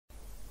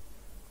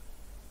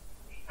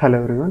Hello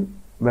everyone,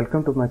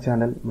 welcome to my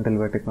channel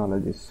Middleware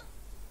Technologies.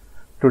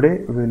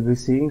 Today we will be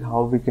seeing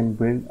how we can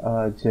build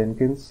a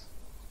Jenkins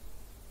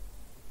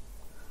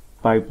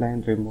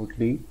pipeline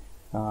remotely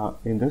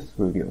in this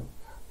video.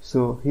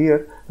 So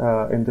here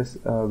in this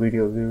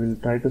video we will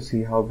try to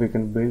see how we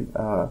can build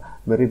a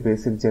very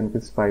basic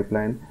Jenkins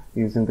pipeline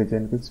using the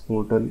Jenkins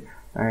portal,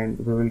 and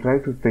we will try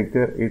to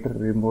trigger it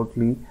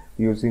remotely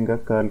using a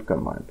curl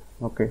command.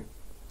 Okay,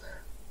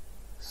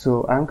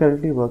 so I am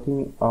currently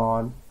working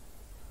on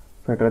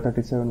Fedora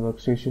 37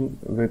 workstation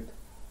with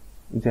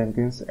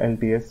Jenkins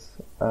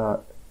LTS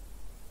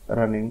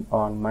running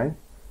on my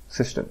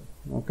system.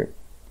 Okay,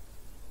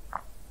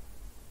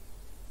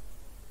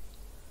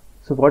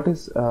 so what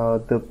is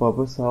the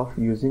purpose of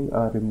using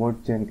a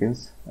remote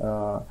Jenkins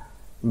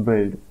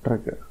build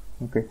trigger?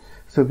 Okay,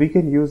 so we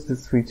can use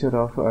this feature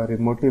of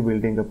remotely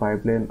building a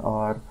pipeline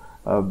or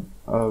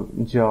a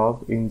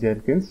job in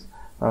Jenkins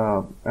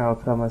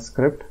from a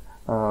script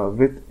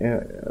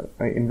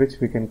in which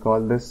we can call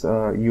this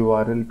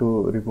URL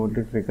to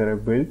remotely trigger a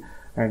build,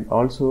 and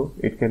also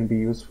it can be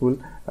useful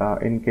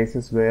in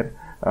cases where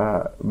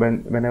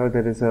whenever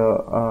there is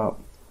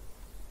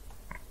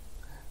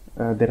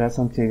there are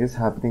some changes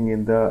happening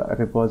in the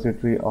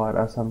repository,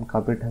 or some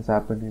commit has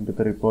happened into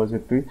the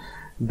repository.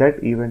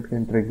 That event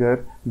can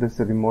trigger this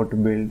remote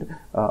build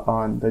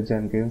on the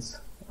Jenkins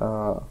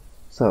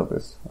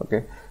service.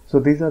 Okay, so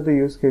these are the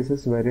use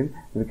cases wherein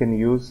we can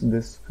use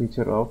this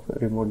feature of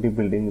remotely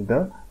building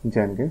the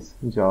Jenkins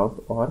job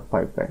or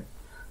pipeline.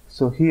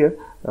 So here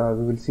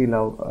we will see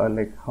now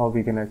how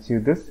we can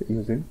achieve this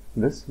using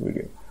this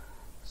video.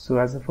 So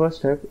as a first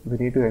step, we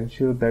need to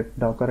ensure that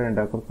Docker and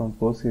Docker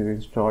Compose is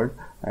installed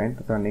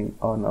and running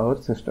on our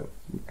system.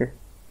 Okay,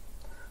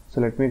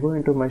 so let me go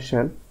into my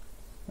shell,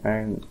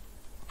 and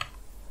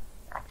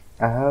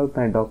I have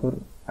my Docker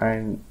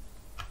and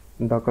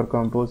Docker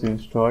Compose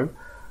installed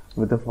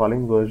with the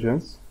following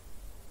versions,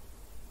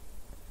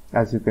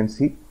 as you can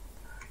see.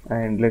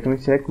 And let me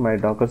check my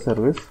Docker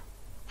service.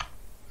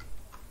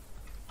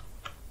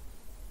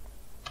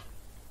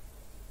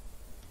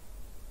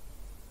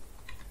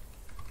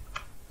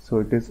 So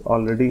it is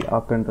already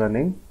up and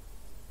running.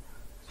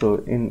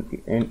 So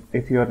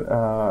if you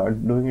are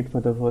doing it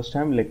for the first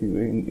time,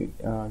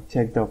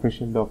 check the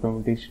official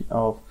documentation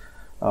of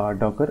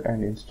Docker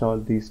and install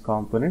these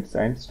components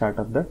and start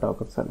up the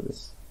Docker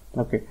service.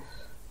 Okay,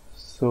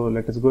 so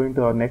let us go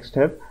into our next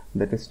step,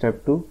 that is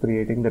step 2,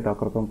 creating the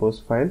Docker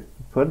Compose file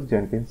for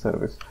Jenkins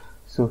service.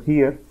 So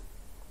here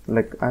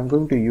I'm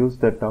going to use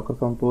the Docker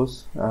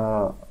Compose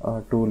to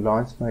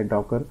launch my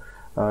Docker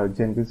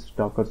Jenkins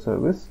Docker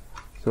service.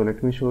 So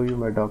let me show you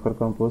my Docker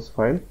Compose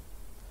file.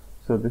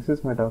 So this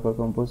is my Docker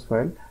Compose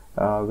file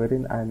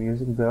wherein I am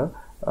using the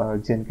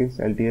Jenkins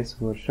LTS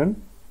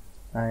version,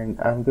 and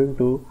I am going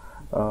to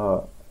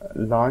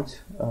launch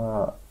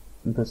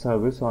the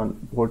service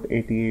on port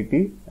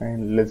 8080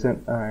 and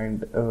listen,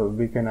 and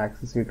we can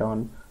access it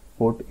on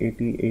port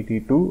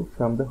 8082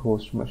 from the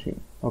host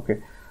machine.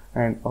 Okay,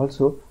 and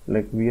also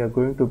we are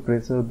going to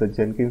preserve the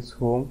Jenkins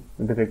home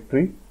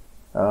directory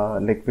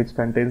which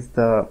contains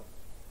the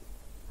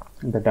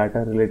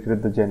data related to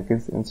the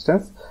Jenkins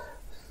instance,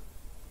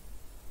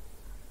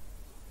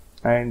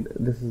 and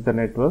this is the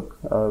network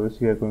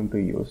which we are going to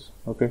use.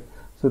 Okay,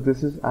 so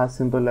this is as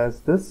simple as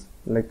this,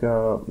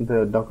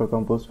 the Docker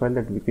Compose file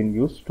that we can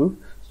use to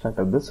start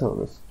up the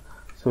service.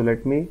 So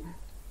let me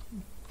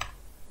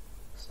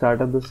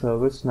start up the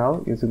service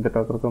now using the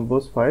Docker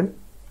Compose file.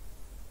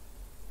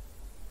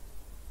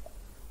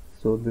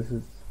 So this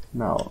is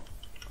now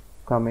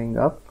coming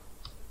up.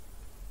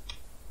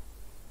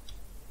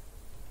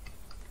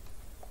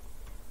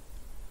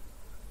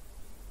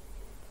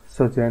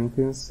 So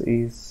Jenkins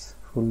is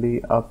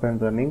fully up and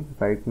running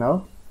right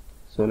now.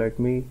 So let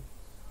me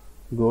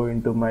go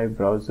into my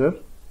browser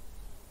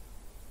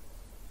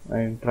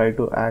and try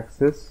to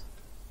access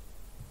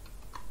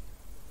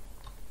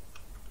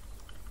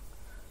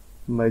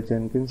my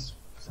Jenkins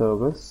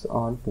service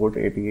on port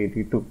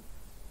 8082.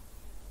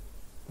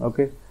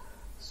 Okay,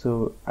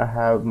 so I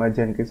have my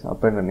Jenkins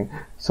up and running.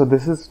 So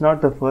this is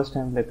not the first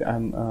time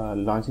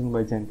I'm launching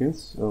my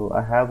Jenkins. So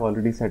I have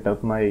already set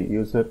up my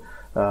user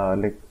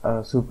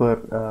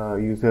super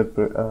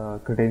user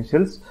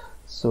credentials.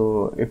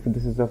 So if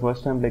this is the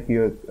first time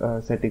you're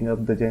setting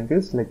up the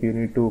Jenkins, you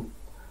need to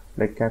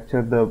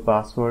capture the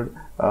password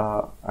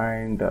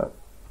and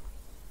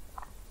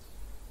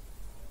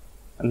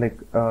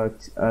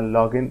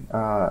log in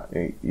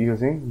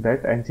using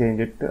that and change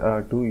it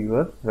to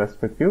your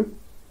respective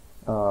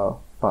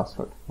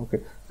password. Okay,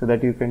 so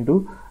that you can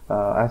do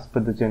as per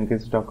the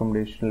Jenkins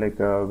documentation,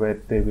 where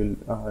they will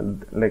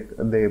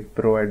they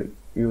provide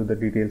you the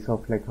details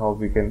of how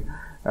we can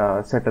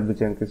set up the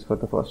Jenkins for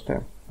the first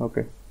time.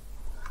 Okay,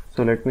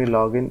 so let me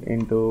log in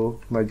into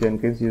my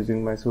Jenkins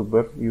using my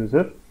super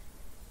user.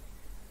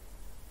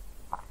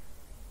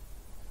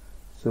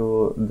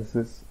 So this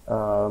is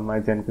my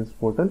Jenkins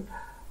portal.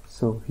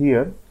 So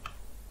here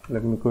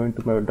let me go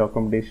into my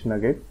documentation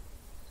again.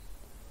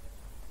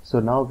 So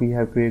now we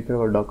have created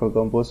our Docker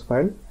Compose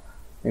file.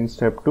 In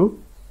step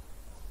 2,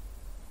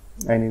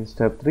 and in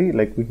step 3,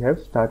 like, we have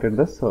started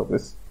the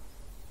service.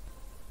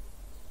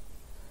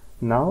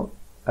 Now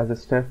as a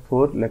step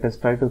 4, let us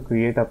try to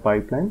create a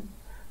pipeline.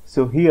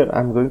 So here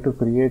I'm going to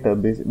create a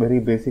very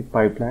basic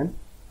pipeline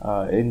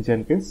in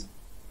Jenkins.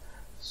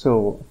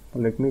 So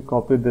let me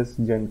copy this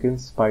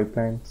Jenkins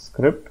pipeline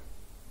script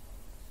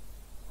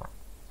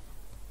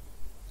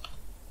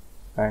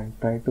and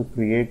try to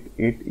create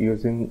it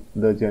using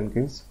the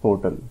Jenkins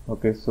portal.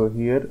 Okay, so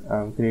here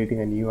I'm creating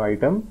a new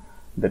item,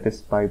 that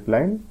is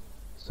pipeline.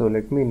 So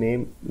let me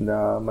name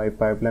my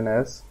pipeline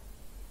as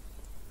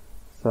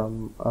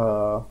some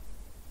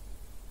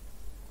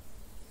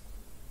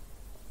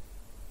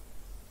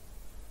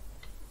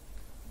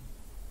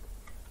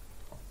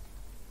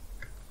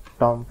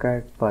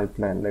Tomcat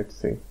pipeline, let's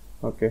say.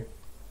 Okay,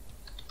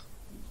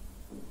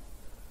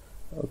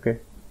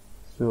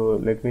 so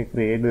let me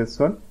create this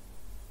one.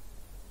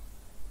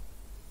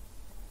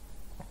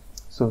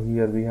 So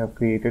here we have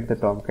created the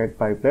Tomcat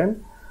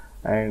pipeline,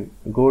 and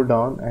go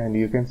down and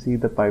you can see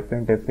the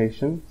pipeline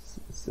definition.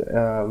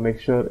 Make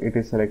sure it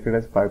is selected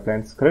as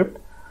pipeline script,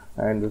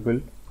 and we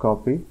will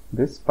copy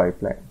this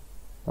pipeline.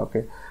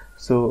 Okay,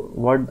 so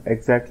what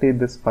exactly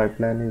this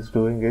pipeline is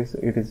doing is,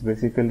 it is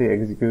basically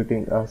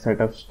executing a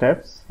set of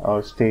steps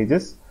or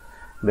stages,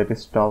 that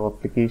is stop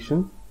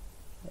application,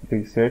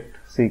 reset,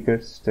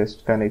 secrets,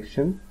 test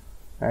connection,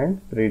 and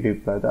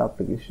redeploy the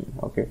application.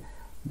 Okay,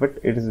 but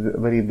it is a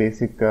very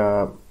basic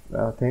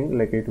thing,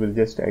 like it will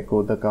just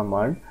echo the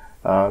command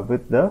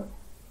with the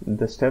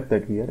step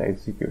that we are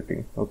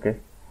executing. Okay,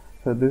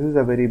 so this is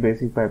a very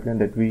basic pipeline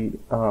that we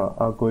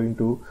are going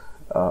to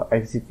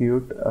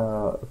execute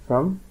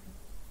from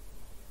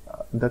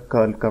the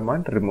curl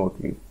command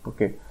remotely.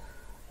 Okay,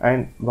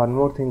 and one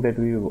more thing that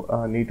we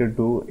need to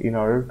do in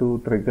order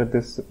to trigger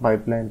this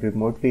pipeline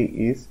remotely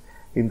is,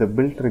 in the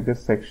build trigger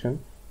section,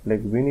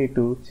 like we need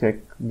to check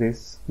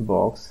this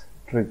box,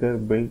 trigger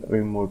build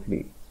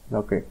remotely.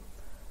 Okay,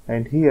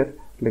 and here,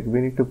 like,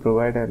 we need to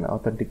provide an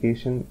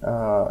authentication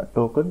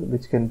token,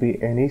 which can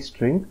be any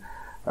string,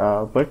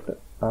 but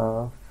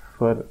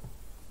for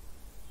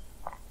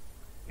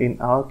in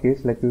our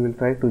case, like, we will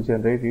try to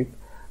generate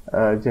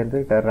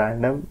a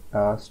random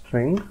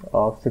string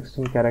of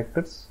 16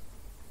 characters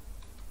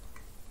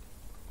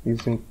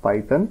using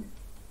Python.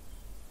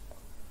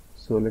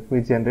 So let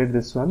me generate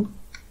this one.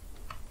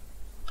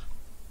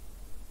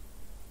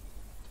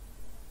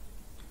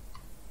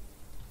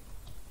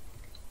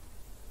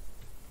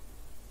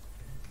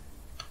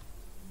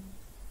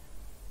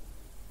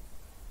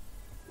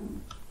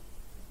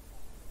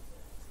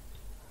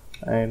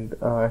 And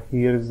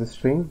here is the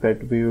string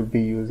that we will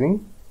be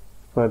using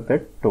for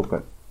that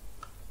token.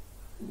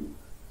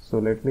 So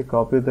let me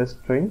copy the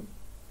string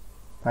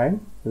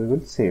and we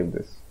will save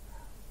this.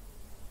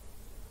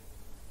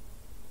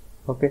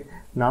 Okay,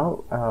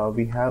 now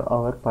we have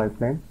our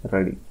pipeline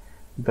ready.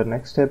 The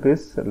next step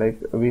is, like,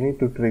 we need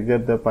to trigger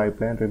the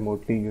pipeline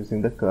remotely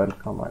using the curl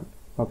command.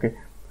 Okay,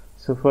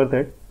 so for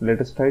that, let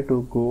us try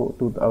to go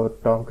to our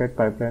Tomcat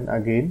pipeline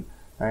again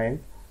and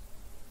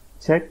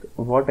check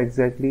what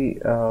exactly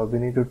we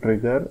need to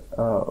trigger,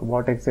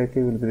 what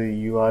exactly will be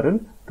the URL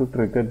to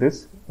trigger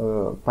this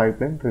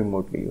pipeline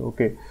remotely.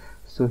 Okay,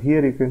 so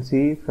here you can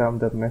see from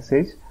the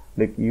message,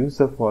 like, use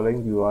the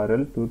following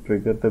URL to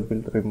trigger the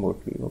build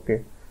remotely.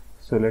 Okay,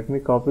 so let me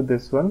copy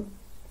this one.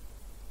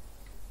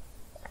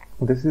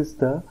 This is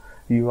the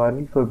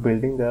URL for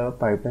building the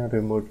pipeline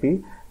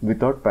remotely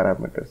without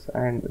parameters,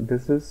 and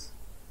this is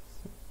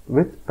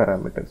with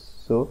parameters.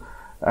 So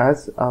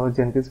as our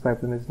Jenkins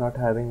pipeline is not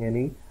having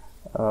any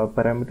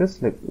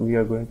parameters, like, we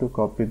are going to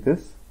copy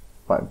this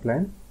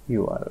pipeline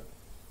URL.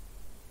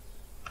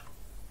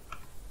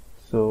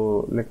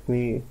 So let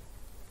me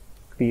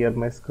clear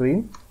my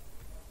screen.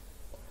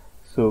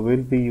 So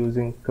we'll be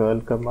using curl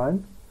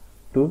command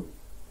to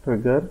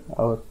trigger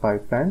our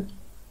pipeline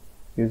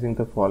using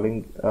the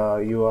following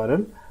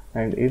URL,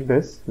 and in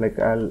this, like,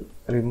 I'll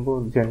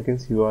remove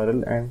Jenkins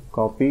URL and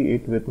copy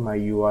it with my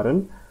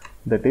URL,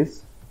 that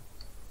is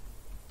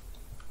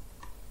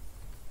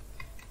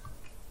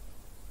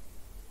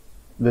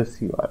this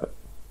URL.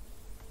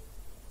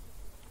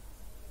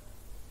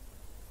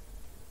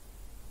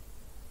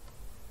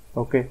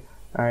 Okay,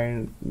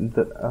 and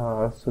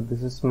so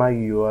this is my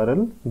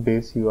URL,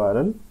 base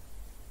URL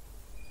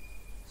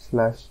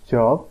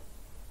 /job/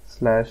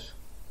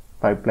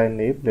 pipeline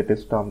name, that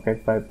is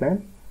Tomcat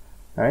pipeline,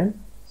 and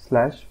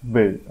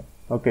 /build.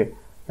 Okay,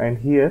 and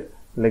here,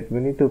 like, we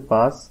need to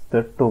pass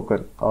the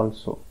token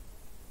also.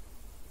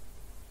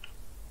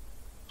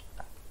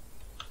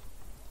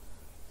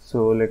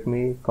 So let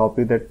me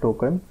copy that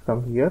token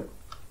from here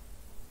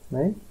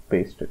and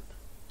paste it.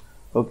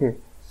 Okay,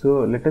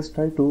 so let us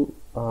try to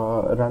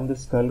run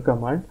this curl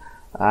command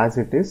as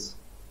it is.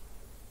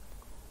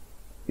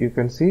 You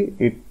can see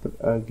it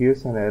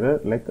gives an error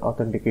like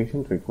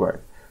authentication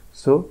required.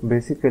 So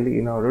basically,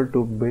 in order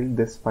to build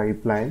this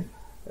pipeline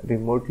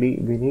remotely,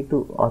 we need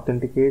to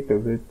authenticate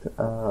with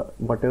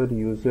whatever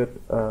user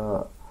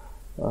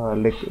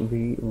like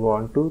we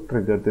want to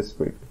trigger this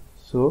build.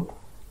 So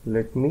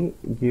let me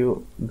give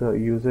the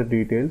user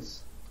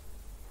details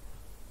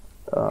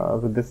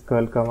with this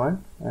curl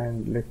command,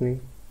 and let me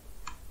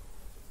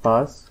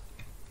pass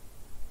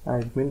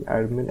admin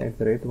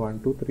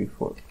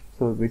 @1234.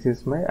 So this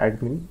is my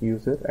admin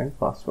user and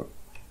password.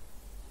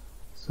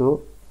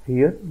 So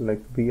here,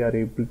 like, we are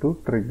able to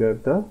trigger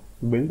the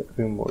build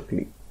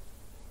remotely.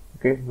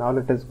 Okay, now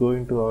let us go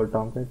into our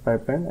Jenkins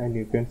pipeline, and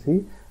you can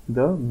see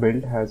the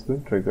build has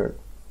been triggered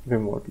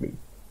remotely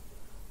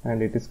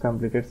and it is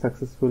completed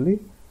successfully,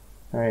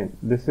 and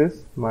this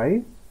is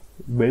my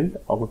build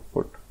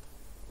output.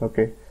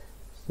 Okay,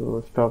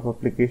 so stop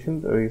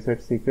application,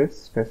 reset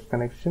secrets, test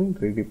connection,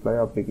 redeploy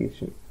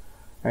application,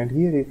 and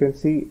here you can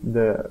see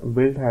the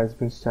build has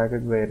been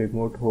started by a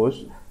remote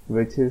host,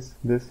 which is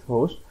this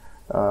host,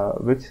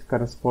 which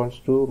corresponds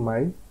to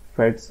my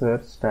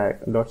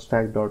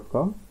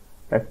fedsearch.stack.com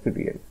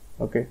FTDL.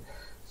 Okay,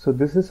 so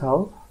this is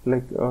how,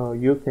 like,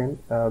 you can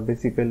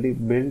basically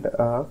build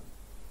a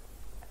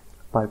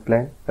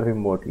pipeline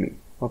remotely.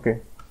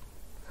 Okay,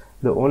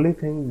 the only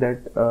thing that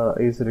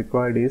is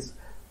required is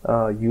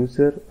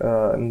user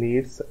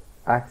needs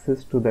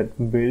access to that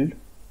build,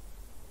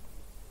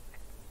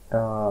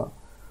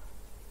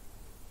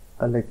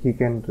 like he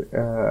can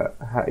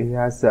he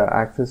has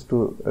access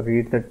to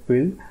read that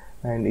build,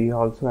 and he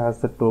also has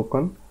the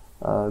token,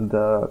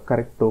 the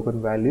correct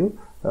token value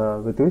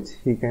with which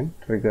he can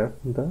trigger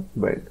the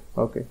build.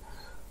 Okay,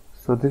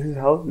 so this is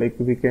how, like,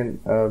 we can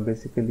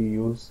basically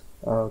use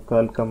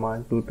curl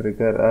command to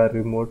trigger a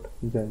remote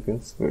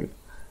Jenkins build.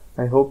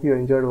 I hope you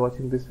enjoyed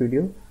watching this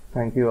video.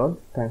 Thank you all.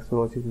 Thanks for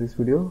watching this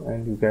video,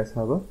 and you guys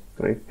have a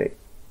great day.